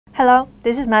Hello,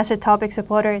 this is Master Topic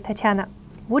supporter Tatiana.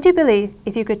 Would you believe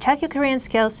if you could check your Korean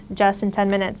skills just in 10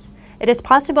 minutes? It is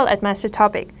possible at Master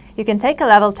Topic. You can take a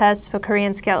level test for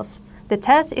Korean skills. The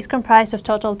test is comprised of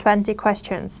total 20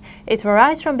 questions. It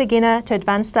varies from beginner to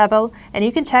advanced level, and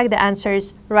you can check the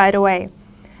answers right away.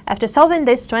 After solving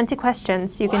these 20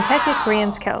 questions, you can check your Korean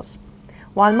skills.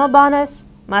 One more bonus,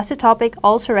 Master Topic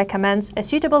also recommends a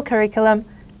suitable curriculum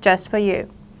just for you.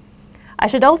 I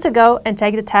should also go and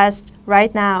take the test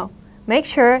right now. Make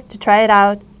sure to try it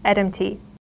out at MT.